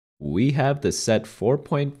We have the set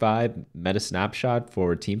 4.5 meta snapshot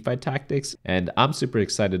for teamfight tactics, and I'm super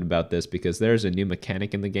excited about this because there's a new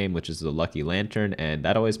mechanic in the game, which is the Lucky Lantern, and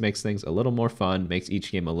that always makes things a little more fun, makes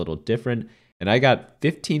each game a little different. And I got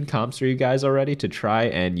 15 comps for you guys already to try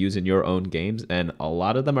and use in your own games, and a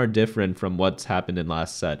lot of them are different from what's happened in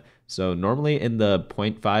last set. So normally in the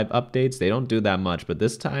 0.5 updates, they don't do that much, but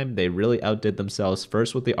this time they really outdid themselves,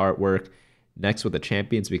 first with the artwork, next with the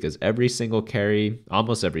champions, because every single carry,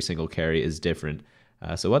 almost every single carry is different.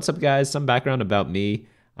 So what's up guys, some background about me.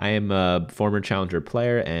 I am a former Challenger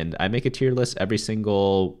player and I make a tier list every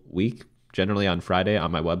single week, generally on Friday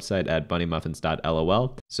on my website at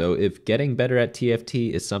BunnyMuffins.lol. So if getting better at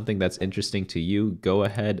TFT is something that's interesting to you, go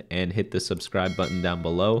ahead and hit the subscribe button down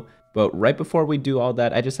below. But right before we do all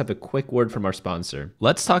that, I just have a quick word from our sponsor.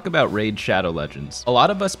 Let's talk about Raid Shadow Legends. A lot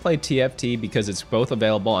of us play TFT because it's both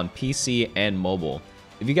available on PC and mobile.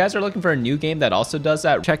 If you guys are looking for a new game that also does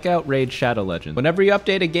that, check out Raid Shadow Legends. Whenever you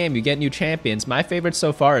update a game, you get new champions. My favorite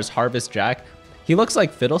so far is Harvest Jack. He looks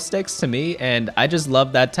like Fiddlesticks to me, and I just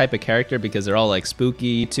love that type of character because they're all like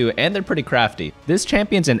spooky too, and they're pretty crafty. This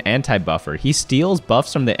champion's an anti-buffer. He steals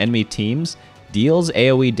buffs from the enemy teams, deals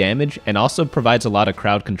AoE damage, and also provides a lot of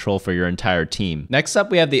crowd control for your entire team. Next up,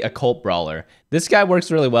 we have the Occult Brawler. This guy works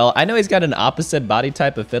really well. I know he's got an opposite body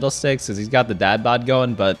type of Fiddlesticks because he's got the dad bod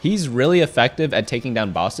going, but he's really effective at taking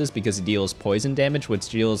down bosses because he deals poison damage, which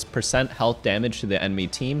deals % health damage to the enemy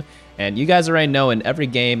team. And you guys already know in every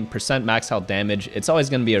game, % max health damage, it's always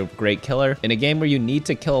going to be a great killer. In a game where you need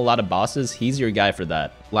to kill a lot of bosses, he's your guy for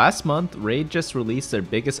that. Last month, Raid just released their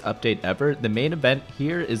biggest update ever. The main event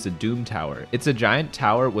here is the Doom Tower. It's a giant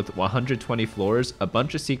tower with 120 floors, a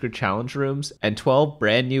bunch of secret challenge rooms, and 12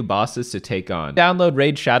 brand new bosses to take on. Download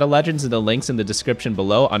Raid Shadow Legends in the links in the description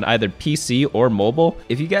below on either PC or mobile.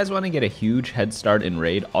 If you guys want to get a huge head start in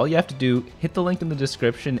Raid, all you have to do, hit the link in the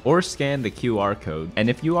description or scan the QR code. And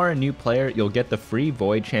if you are a new player, you'll get the free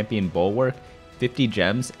Void Champion Bulwark, 50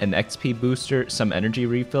 gems, an XP booster, some energy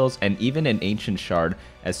refills, and even an ancient shard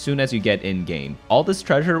as soon as you get in-game. All this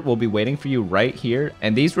treasure will be waiting for you right here,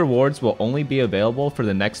 and these rewards will only be available for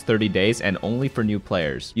the next 30 days and only for new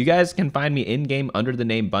players. You guys can find me in-game under the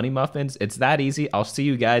name BunnyMuffins. It's that easy. I'll see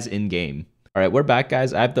you guys in-game. All right, we're back,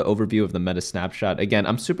 guys. I have the overview of the meta snapshot. Again,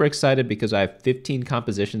 I'm super excited because I have 15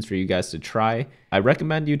 compositions for you guys to try. I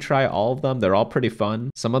recommend you try all of them. They're all pretty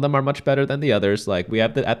fun. Some of them are much better than the others. Like we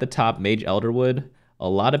have at the top, Mage Elderwood. A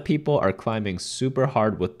lot of people are climbing super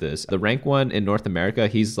hard with this. The rank 1 in North America,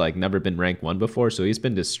 he's like never been rank 1 before, so he's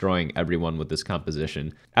been destroying everyone with this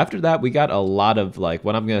composition. After that, we got a lot of like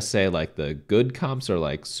what I'm gonna say like the good comps are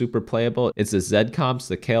like super playable. It's the Zed comps,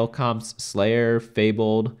 the Kayle comps, Slayer,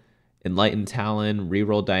 Fabled, Enlightened Talon,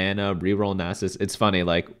 Reroll Diana, Reroll Nasus. It's funny,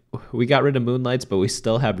 like we got rid of Moonlights, but we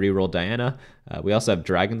still have Reroll Diana. We also have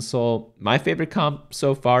Dragonsoul. My favorite comp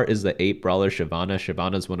so far is the 8 Brawler Shyvana.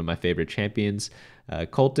 Shyvana is one of my favorite champions.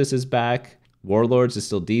 Cultists is back. Warlords is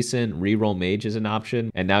still decent. Reroll Mage is an option.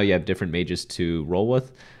 And now you have different mages to roll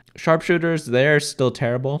with. Sharpshooters, they're still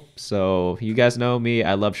terrible. So you guys know me,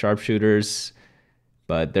 I love Sharpshooters,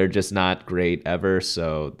 but they're just not great ever,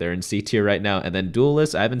 so they're in C tier right now. And then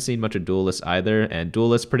Duelists, I haven't seen much of Duelists either, and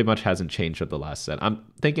Duelists pretty much hasn't changed from the last set. I'm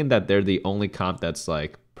thinking that they're the only comp that's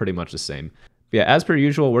like pretty much the same. But yeah, as per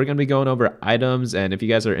usual, we're going to be going over items, and if you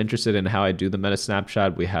guys are interested in how I do the meta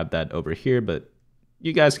snapshot, we have that over here, but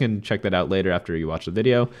you guys can check that out later after you watch the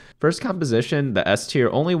video. First composition, the S tier,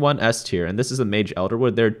 only one S tier, and this is a Mage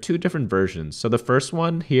Elderwood. There are 2 different versions. So the first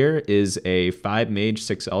one here is a 5 Mage,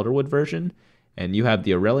 6 Elderwood version. And you have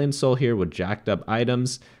the Aurelion Soul here with jacked up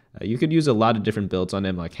items. You could use a lot of different builds on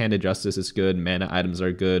him, like Handed Justice is good, mana items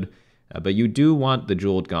are good, but you do want the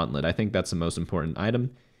Jeweled Gauntlet. I think that's the most important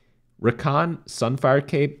item. Rakan Sunfire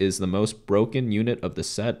Cape is the most broken unit of the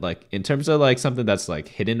set, like in terms of like something that's like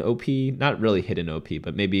hidden OP, not really hidden OP,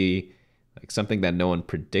 but maybe like something that no one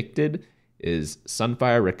predicted is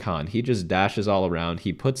Sunfire Rakan. He just dashes all around.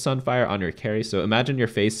 He puts Sunfire on your carry, so imagine you're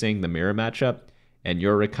facing the mirror matchup, and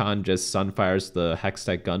your Rakan just Sunfires the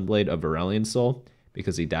Hextech Gunblade of Aurelion Soul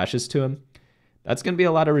because he dashes to him. That's going to be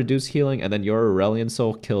a lot of reduced healing, and then your Aurelion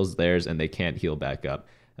Soul kills theirs and they can't heal back up.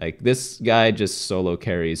 Like this guy just solo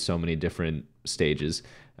carries so many different stages.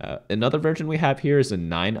 Another version we have here is a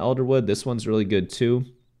 9 Elderwood. This one's really good too.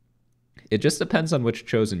 It just depends on which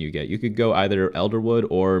Chosen you get. You could go either Elderwood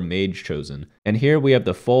or Mage Chosen. And here we have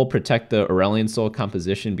the full Protect the Aurelion Soul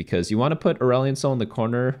composition because you want to put Aurelion Soul in the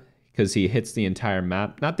corner because he hits the entire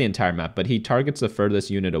map, not the entire map, but he targets the furthest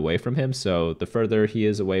unit away from him. So the further he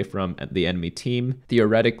is away from the enemy team,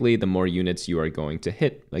 theoretically, the more units you are going to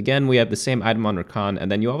hit. Again, we have the same item on Rakan, and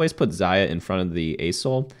then you always put Xayah in front of the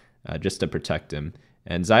A-Soul just to protect him.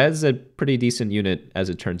 And Zaya's a pretty decent unit as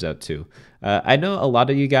it turns out too. I know a lot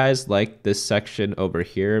of you guys like this section over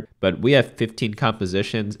here, but we have 15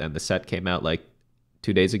 compositions and the set came out like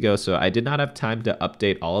 2 days ago, so I did not have time to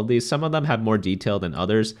update all of these. Some of them have more detail than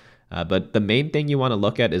others, but the main thing you want to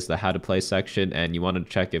look at is the how to play section, and you want to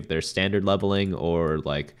check if there's standard leveling or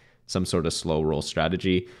like some sort of slow roll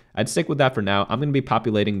strategy. I'd stick with that for now. I'm going to be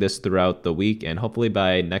populating this throughout the week, and hopefully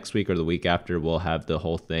by next week or the week after, we'll have the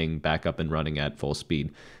whole thing back up and running at full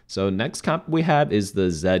speed. So next comp we have is the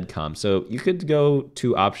Zed comp. So you could go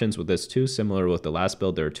 2 options with this too, similar with the last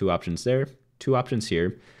build. There are 2 options there, 2 options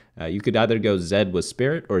here. You could either go Zed with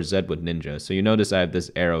Spirit or Zed with Ninja. So you notice I have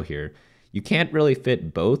this arrow here. You can't really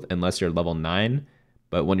fit both unless you're level 9.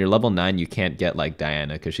 But when you're level 9, you can't get like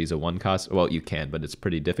Diana because she's a 1 cost. Well, you can, but it's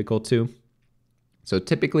pretty difficult to. So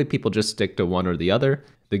typically people just stick to one or the other.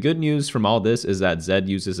 The good news from all this is that Zed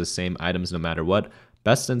uses the same items no matter what.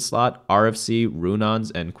 Best in slot, RFC,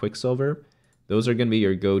 Runons, and Quicksilver. Those are going to be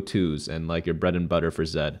your go-tos and like your bread and butter for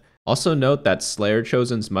Zed. Also note that Slayer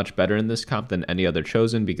Chosen's much better in this comp than any other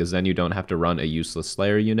Chosen because then you don't have to run a useless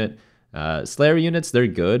Slayer unit. Slayer units, they're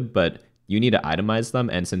good, but you need to itemize them,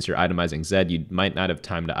 and since you're itemizing Zed, you might not have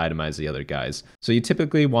time to itemize the other guys. So you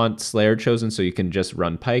typically want Slayer Chosen so you can just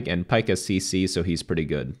run Pyke, and Pyke has CC, so he's pretty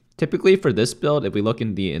good. Typically for this build, if we look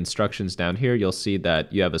in the instructions down here, you'll see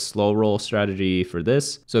that you have a slow roll strategy for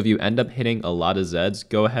this. So if you end up hitting a lot of Zeds,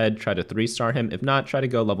 go ahead, try to 3-star him. If not, try to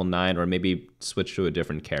go level 9 or maybe switch to a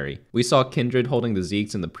different carry. We saw Kindred holding the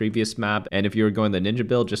Zeeks in the previous map, and if you were going the ninja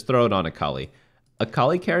build, just throw it on Akali.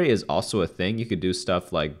 Akali carry is also a thing. You could do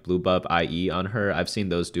stuff like blue buff IE on her. I've seen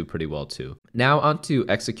those do pretty well too. Now onto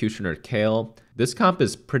Executioner Kayle. This comp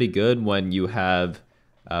is pretty good when you have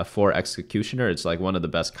 4 Executioner. It's like one of the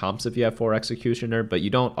best comps if you have 4 Executioner, but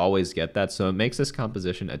you don't always get that. So it makes this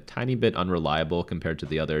composition a tiny bit unreliable compared to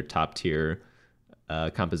the other top tier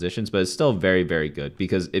compositions, but it's still very, very good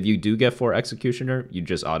because if you do get 4 Executioner, you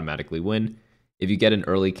just automatically win. If you get an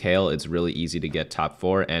early Kayle, it's really easy to get top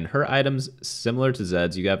 4, and her items, similar to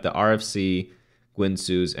Zed's, you have the RFC,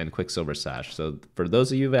 Gwynsu's, and Quicksilver Sash. So for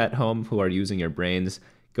those of you at home who are using your brains,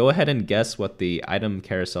 go ahead and guess what the item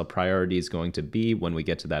carousel priority is going to be when we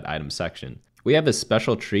get to that item section. We have a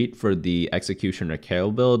special treat for the Executioner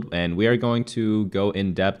Kayle build, and we are going to go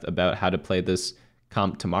in depth about how to play this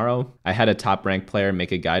comp tomorrow. I had a top ranked player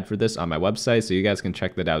make a guide for this on my website, so you guys can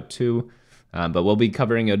check that out too. But we'll be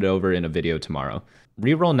covering it over in a video tomorrow.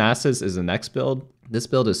 Reroll Nasus is the next build. This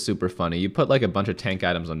build is super funny. You put like a bunch of tank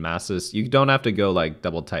items on Nasus. You don't have to go like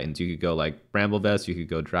double Titans. You could go like Bramble Vest, you could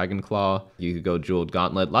go Dragon Claw, you could go Jeweled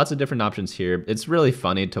Gauntlet. Lots of different options here. It's really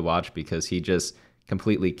funny to watch because he just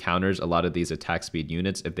completely counters a lot of these attack speed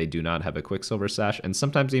units if they do not have a Quicksilver Sash. And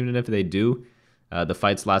sometimes even if they do, the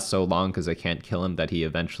fights last so long because they can't kill him that he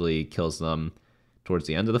eventually kills them towards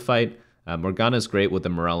the end of the fight. Morgana's great with the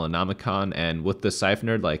Morellonomicon, and with the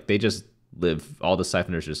Syphoner, like they just live, all the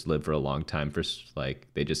Syphoners just live for a long time, for like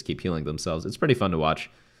they just keep healing themselves. It's pretty fun to watch.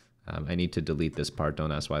 I need to delete this part,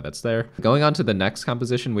 don't ask why that's there. Going on to the next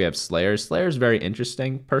composition, we have Slayer. Slayer's very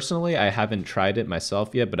interesting. Personally, I haven't tried it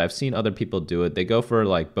myself yet, but I've seen other people do it. They go for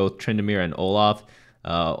like both Tryndamere and Olaf.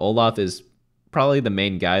 Olaf is probably the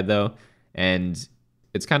main guy though, and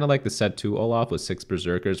it's kind of like the set 2 Olaf with 6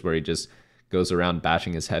 Berserkers where he just goes around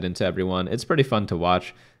bashing his head into everyone. It's pretty fun to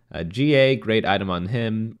watch. GA, great item on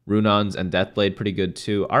him. Runons and Deathblade, pretty good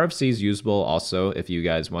too. RFC is usable also if you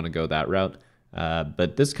guys want to go that route.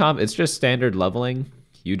 But this comp, it's just standard leveling.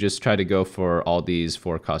 You just try to go for all these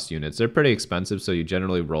 4-cost units. They're pretty expensive, so you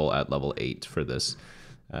generally roll at level 8 for this.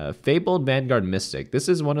 Fabled Vanguard Mystic. This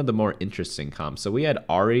is one of the more interesting comps. So we had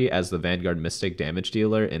Ahri as the Vanguard Mystic damage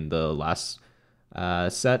dealer in the last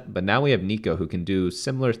set, but now we have Nico who can do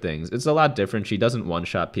similar things. It's a lot different. She doesn't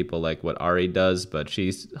one-shot people like what Ahri does, but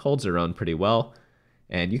she holds her own pretty well.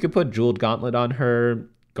 And you could put Jeweled Gauntlet on her.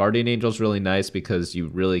 Guardian Angel's really nice because you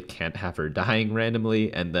really can't have her dying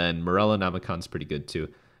randomly, and then Morellonomicon's pretty good too.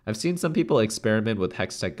 I've seen some people experiment with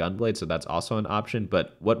Hextech Gunblade, so that's also an option,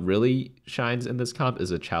 but what really shines in this comp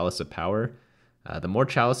is a Chalice of Power. The more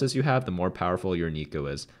chalices you have, the more powerful your Nico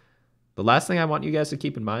is. The last thing I want you guys to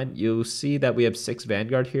keep in mind, you'll see that we have 6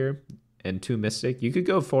 Vanguard here and 2 Mystic. You could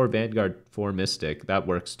go 4 Vanguard, 4 Mystic. That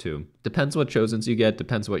works too. Depends what Chosens you get,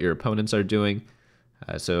 depends what your opponents are doing.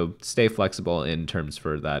 So stay flexible in terms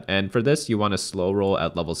for that. And for this, you want to slow roll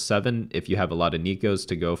at level 7 if you have a lot of Nikos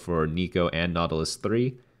to go for Nico and Nautilus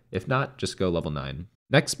 3. If not, just go level 9.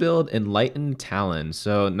 Next build, Enlightened Talon.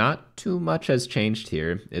 So not too much has changed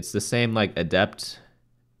here. It's the same like Adept,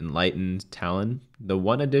 Enlightened Talon. The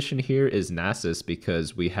one addition here is Nasus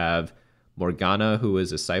because we have Morgana, who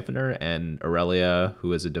is a Syphoner, and Aurelia,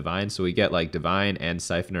 who is a Divine. So we get like Divine and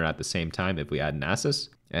Syphoner at the same time if we add Nasus.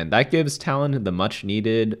 And that gives Talon the much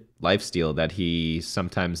needed lifesteal that he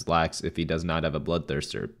sometimes lacks if he does not have a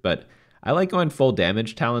Bloodthirster. But I like going full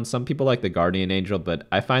damage Talon. Some people like the Guardian Angel, but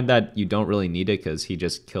I find that you don't really need it because he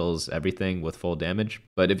just kills everything with full damage.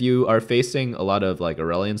 But if you are facing a lot of like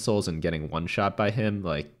Aurelion Souls and getting one shot by him,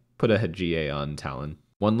 like put a GA on Talon.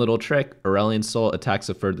 One little trick, Aurelion Soul attacks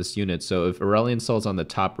the furthest unit. So if Aurelion Soul's on the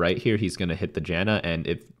top right here, he's going to hit the Janna. And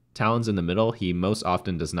if Talon's in the middle, he most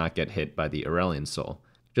often does not get hit by the Aurelion Soul.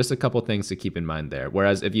 Just a couple things to keep in mind there.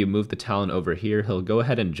 Whereas if you move the Talon over here, he'll go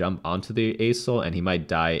ahead and jump onto the Ace Soul and he might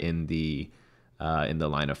die in the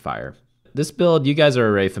line of fire. This build, you guys are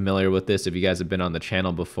already familiar with this if you guys have been on the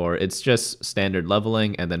channel before. It's just standard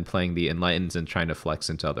leveling and then playing the Enlightens and trying to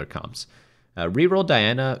flex into other comps. Reroll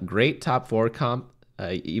Diana, great top 4 comp.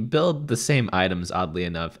 You build the same items, oddly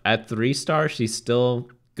enough. At 3-star, she's still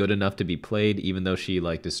good enough to be played, even though she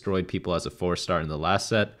like destroyed people as a 4-star in the last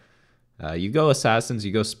set. You go Assassins,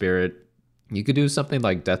 you go Spirit. You could do something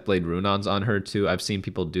like Deathblade Runons on her too. I've seen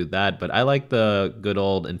people do that, but I like the good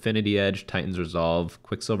old Infinity Edge, Titan's Resolve,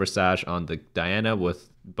 Quicksilver Sash on the Diana with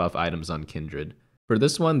buff items on Kindred. For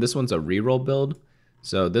this one's a reroll build.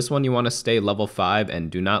 So this one you want to stay level 5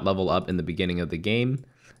 and do not level up in the beginning of the game,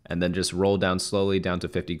 and then just roll down slowly down to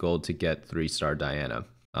 50 gold to get 3-star Diana.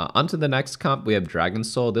 Onto the next comp, we have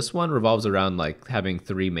Dragonsoul. This one revolves around like having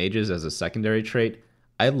 3 mages as a secondary trait.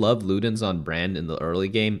 I love Ludens on brand in the early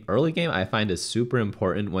game. Early game I find is super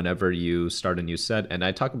important whenever you start a new set, and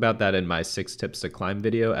I talk about that in my 6 tips to climb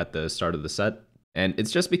video at the start of the set. And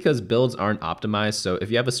it's just because builds aren't optimized, so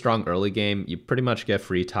if you have a strong early game, you pretty much get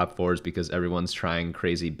free top 4s because everyone's trying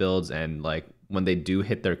crazy builds, and like when they do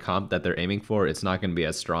hit their comp that they're aiming for, it's not going to be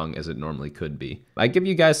as strong as it normally could be. I give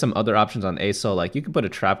you guys some other options on ASOL, like you could put a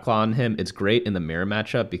Trap Claw on him. It's great in the mirror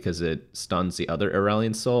matchup because it stuns the other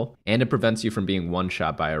Aurelion Soul, and it prevents you from being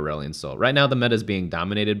one-shot by Aurelion Soul. Right now the meta is being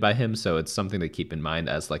dominated by him, so it's something to keep in mind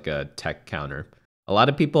as like a tech counter. A lot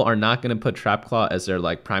of people are not going to put Trap Claw as their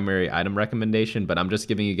like primary item recommendation, but I'm just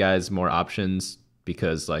giving you guys more options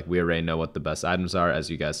because like we already know what the best items are, as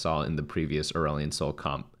you guys saw in the previous Aurelion Soul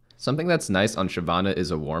comp. Something that's nice on Shyvana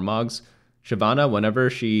is a Warmogs. Shyvana,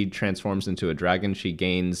 whenever she transforms into a dragon, she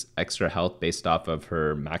gains extra health based off of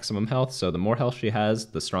her maximum health. So the more health she has,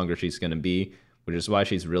 the stronger she's going to be, which is why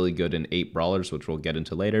she's really good in 8 brawlers, which we'll get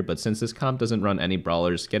into later. But since this comp doesn't run any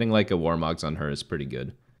brawlers, getting like a Warmogs on her is pretty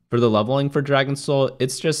good. For the leveling for Dragonsoul,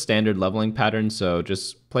 it's just standard leveling pattern, so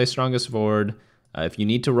just play strongest forward. If you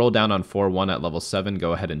need to roll down on 4-1 at level 7,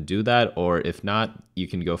 go ahead and do that, or if not, you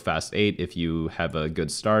can go fast 8 if you have a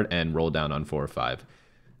good start and roll down on 4 or 5.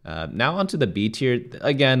 Now onto the B tier.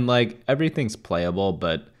 Again, like everything's playable,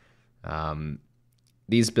 but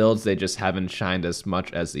these builds, they just haven't shined as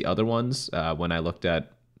much as the other ones when I looked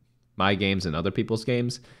at my games and other people's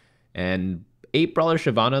games. And 8 Brawler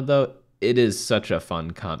Shyvana though, it is such a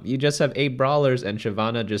fun comp. You just have 8 brawlers and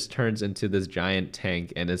Shyvana just turns into this giant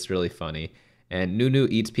tank, and it's really funny. And Nunu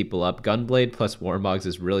eats people up. Gunblade plus Warmogs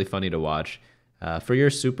is really funny to watch. For your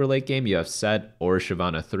super late game, you have Set or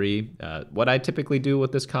Shyvana 3. What I typically do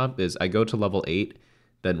with this comp is I go to level 8,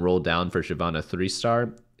 then roll down for Shyvana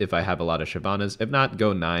 3-star if I have a lot of Shyvanas. If not,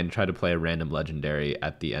 go 9, try to play a random legendary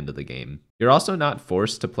at the end of the game. You're also not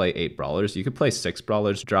forced to play 8 brawlers. You could play 6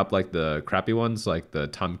 brawlers, drop like the crappy ones like the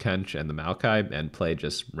Tahm Kench and the Maokai, and play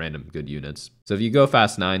just random good units. So if you go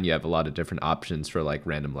fast 9, you have a lot of different options for like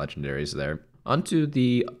random legendaries there. Onto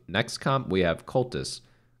the next comp, we have Cultists.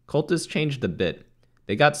 Cultists changed a bit.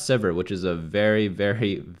 They got Sivir, which is a very,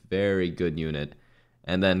 very, very good unit.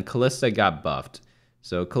 And then Kalista got buffed.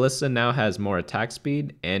 So Kalista now has more attack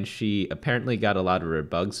speed, and she apparently got a lot of her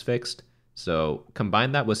bugs fixed. So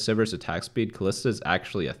combine that with Sivir's attack speed, Kalista is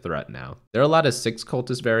actually a threat now. There are a lot of 6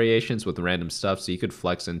 Cultist variations with random stuff, so you could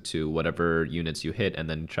flex into whatever units you hit and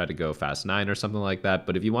then try to go fast 9 or something like that.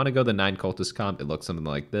 But if you want to go the 9 Cultist comp, it looks something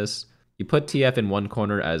like this. You put TF in one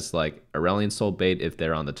corner as like Aurelion Soul bait if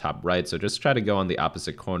they're on the top right, so just try to go on the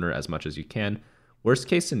opposite corner as much as you can. Worst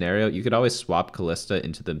case scenario, you could always swap Kalista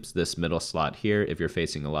into this middle slot here if you're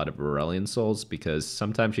facing a lot of Aurelion Souls, because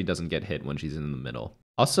sometimes she doesn't get hit when she's in the middle.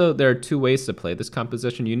 Also, there are 2 ways to play this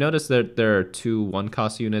composition. You notice that there are 2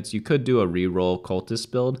 1-cost units. You could do a reroll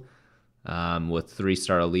Cultist build with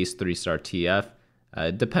 3-star Elise, 3-star TF.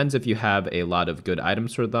 It depends if you have a lot of good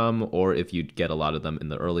items for them or if you get a lot of them in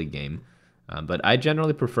the early game. But I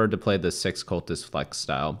generally prefer to play the 6 Cultist flex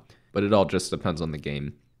style, but it all just depends on the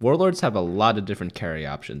game. Warlords have a lot of different carry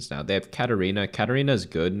options now. They have Katarina. Katarina is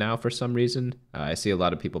good now for some reason. I see a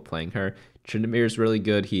lot of people playing her. Tryndamere is really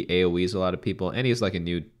good. He AoEs a lot of people, and he's like a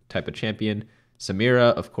new type of champion.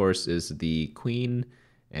 Samira, of course, is the queen,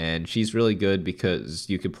 and she's really good because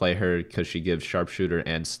you could play her because she gives Sharpshooter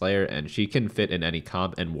and Slayer, and she can fit in any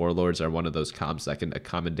comp, and Warlords are one of those comps that can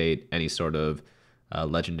accommodate any sort of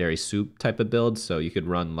legendary soup type of build. So you could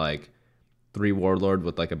run like 3 Warlord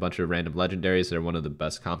with like a bunch of random legendaries. They're one of the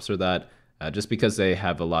best comps for that, just because they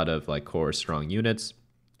have a lot of like core strong units.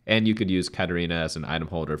 And you could use Katarina as an item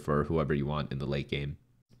holder for whoever you want in the late game.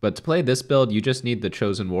 But to play this build, you just need the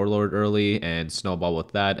Chosen Warlord early and snowball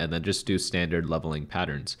with that, and then just do standard leveling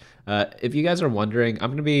patterns. If you guys are wondering, I'm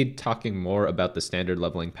going to be talking more about the standard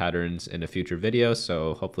leveling patterns in a future video,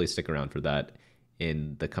 so hopefully stick around for that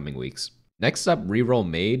in the coming weeks. Next up, Reroll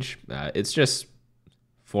Mage. It's just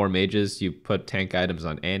 4 mages. You put tank items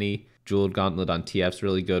on Annie. Jeweled Gauntlet on TF's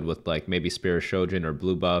really good with like maybe Spirit Shojin or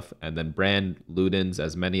blue buff, and then brand Ludens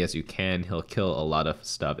as many as you can. He'll kill a lot of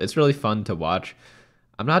stuff. It's really fun to watch.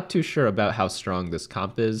 I'm not too sure about how strong this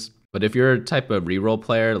comp is, but if you're a type of reroll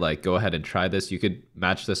player, like go ahead and try this. You could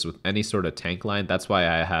match this with any sort of tank line. That's why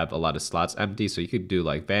I have a lot of slots empty. So you could do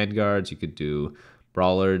like Vanguards, you could do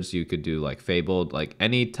Brawlers, you could do like Fabled, like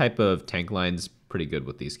any type of tank line's pretty good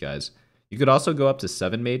with these guys. You could also go up to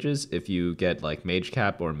 7 mages if you get like Mage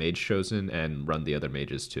Cap or Mage Chosen and run the other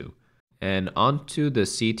mages too. And onto the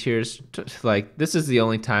C tiers, like this is the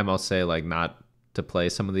only time I'll say like not to play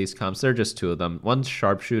some of these comps. There are just 2 of them. One's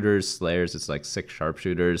Sharpshooters, Slayers, it's like 6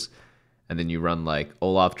 Sharpshooters. And then you run like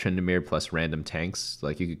Olaf Tryndamere plus random tanks.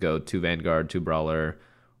 Like you could go 2 Vanguard, 2 Brawler,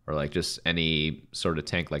 or like just any sort of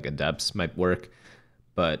tank like Adepts might work.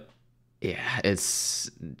 But yeah,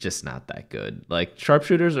 it's just not that good. Like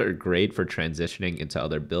Sharpshooters are great for transitioning into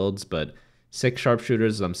other builds, but 6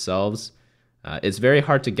 Sharpshooters themselves, it's very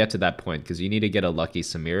hard to get to that point because you need to get a lucky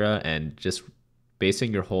Samira, and just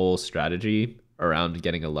basing your whole strategy around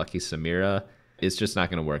getting a lucky Samira is just not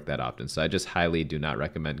going to work that often. So I just highly do not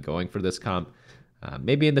recommend going for this comp.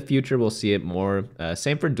 Maybe in the future we'll see it more.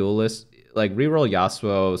 Same for Duelists. Like reroll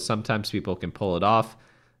Yasuo, sometimes people can pull it off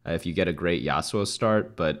if you get a great Yasuo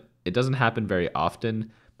start, but it doesn't happen very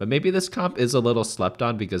often. But maybe this comp is a little slept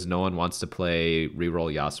on because no one wants to play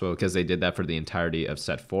reroll Yasuo because they did that for the entirety of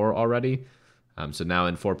set 4 already. So now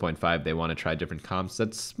in 4.5, they want to try different comps.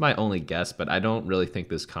 That's my only guess, but I don't really think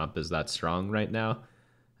this comp is that strong right now.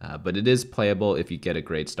 But it is playable if you get a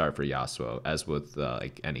great start for Yasuo, as with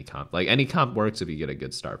like any comp. Like any comp works if you get a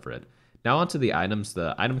good start for it. Now onto the items,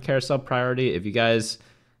 the item carousel priority. If you guys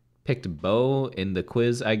picked bow in the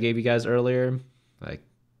quiz I gave you guys earlier, like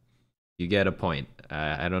you get a point.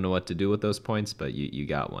 I don't know what to do with those points, but you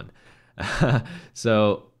got one.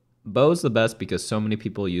 So bow's the best because so many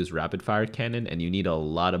people use rapid fire cannon, and you need a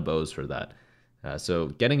lot of bows for that. So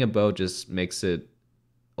getting a bow just makes it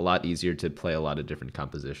a lot easier to play a lot of different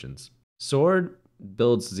compositions. Sword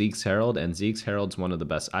builds Zeke's Herald, and Zeke's Herald's one of the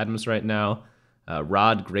best items right now.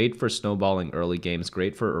 Rod, great for snowballing early games,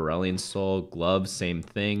 great for Aurelian's Soul. Glove, same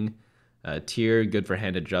thing. Tear, good for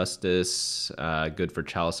Hand of Justice, good for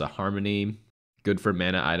Chalice of Harmony, good for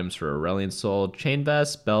mana items for Aurelian's Soul. Chain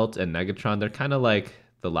Vest, Belt, and Negatron, they're kind of like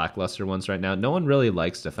the lackluster ones right now. No one really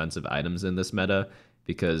likes defensive items in this meta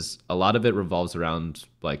because a lot of it revolves around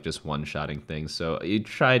like just one-shotting things. So you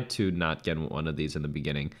try to not get one of these in the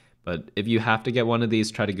beginning. But if you have to get one of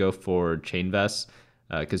these, try to go for Chain Vests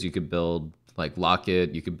because you could build like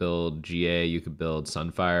Locket, you could build GA, you could build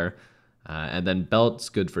Sunfire. And then Belt's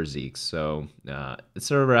good for Zeke. So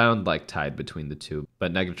it's around like tied between the two.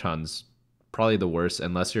 But Negatron's probably the worst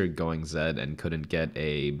unless you're going Zed and couldn't get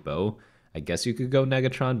a bow. I guess you could go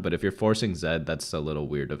Negatron, but if you're forcing Zed, that's a little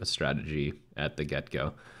weird of a strategy at the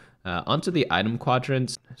get-go. Onto the item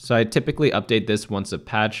quadrants. So I typically update this once a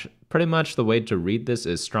patch. Pretty much the way to read this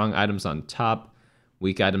is strong items on top,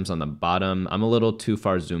 weak items on the bottom. I'm a little too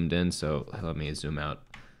far zoomed in, so let me zoom out.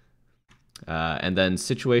 And then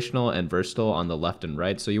situational and versatile on the left and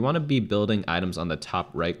right. So you want to be building items on the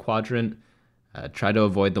top right quadrant. Try to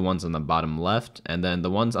avoid the ones on the bottom left. And then the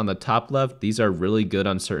ones on the top left, these are really good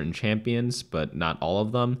on certain champions, but not all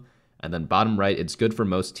of them. And then bottom right, it's good for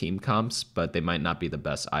most team comps, but they might not be the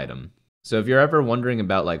best item. So if you're ever wondering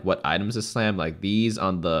about like what items to slam, like these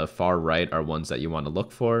on the far right are ones that you want to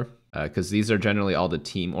look for. Because these are generally all the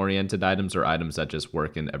team-oriented items or items that just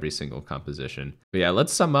work in every single composition. But yeah,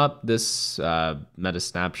 let's sum up this meta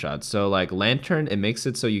snapshot. So like Lantern, it makes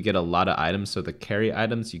it so you get a lot of items. So the carry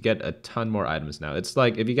items, you get a ton more items now. It's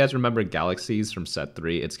like, if you guys remember Galaxies from set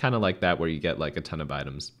 3, it's kind of like that where you get like a ton of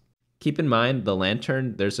items. Keep in mind, the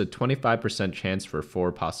Lantern, there's a 25% chance for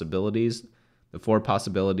 4 possibilities. The 4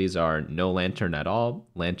 possibilities are no Lantern at all,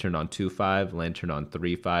 Lantern on 2-5, Lantern on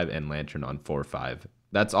 3-5, and Lantern on 4-5.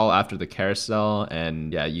 That's all after the carousel,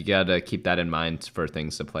 and yeah, you gotta keep that in mind for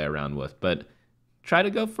things to play around with. But try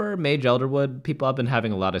to go for Mage Elderwood. People have been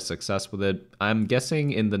having a lot of success with it. I'm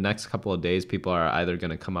guessing in the next couple of days, people are either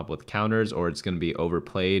going to come up with counters or it's going to be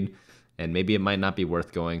overplayed, and maybe it might not be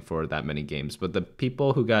worth going for that many games. But the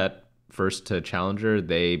people who got first to Challenger,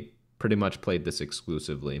 they pretty much played this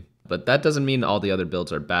exclusively. But that doesn't mean all the other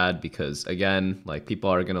builds are bad, because again, like, people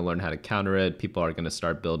are going to learn how to counter it. People are going to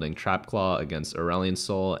start building Trap Claw against Aurelion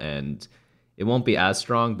Soul, and it won't be as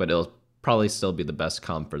strong, but it'll probably still be the best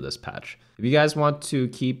comp for this patch. If you guys want to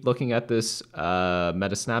keep looking at this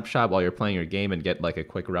meta snapshot while you're playing your game and get like a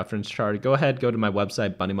quick reference chart, go ahead, go to my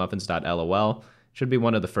website, bunnymuffins.lol. Should be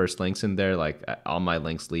one of the first links in there. Like, all my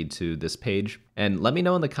links lead to this page. And let me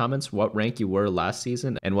know in the comments what rank you were last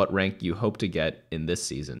season and what rank you hope to get in this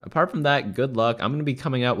season. Apart from that, good luck. I'm going to be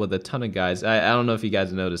coming out with a ton of guides. I don't know if you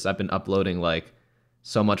guys noticed, I've been uploading like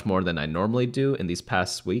so much more than I normally do in these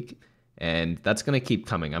past week. And that's going to keep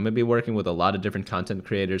coming. I'm going to be working with a lot of different content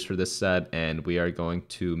creators for this set, and we are going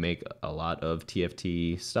to make a lot of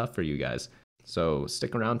TFT stuff for you guys. So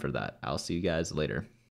stick around for that. I'll see you guys later.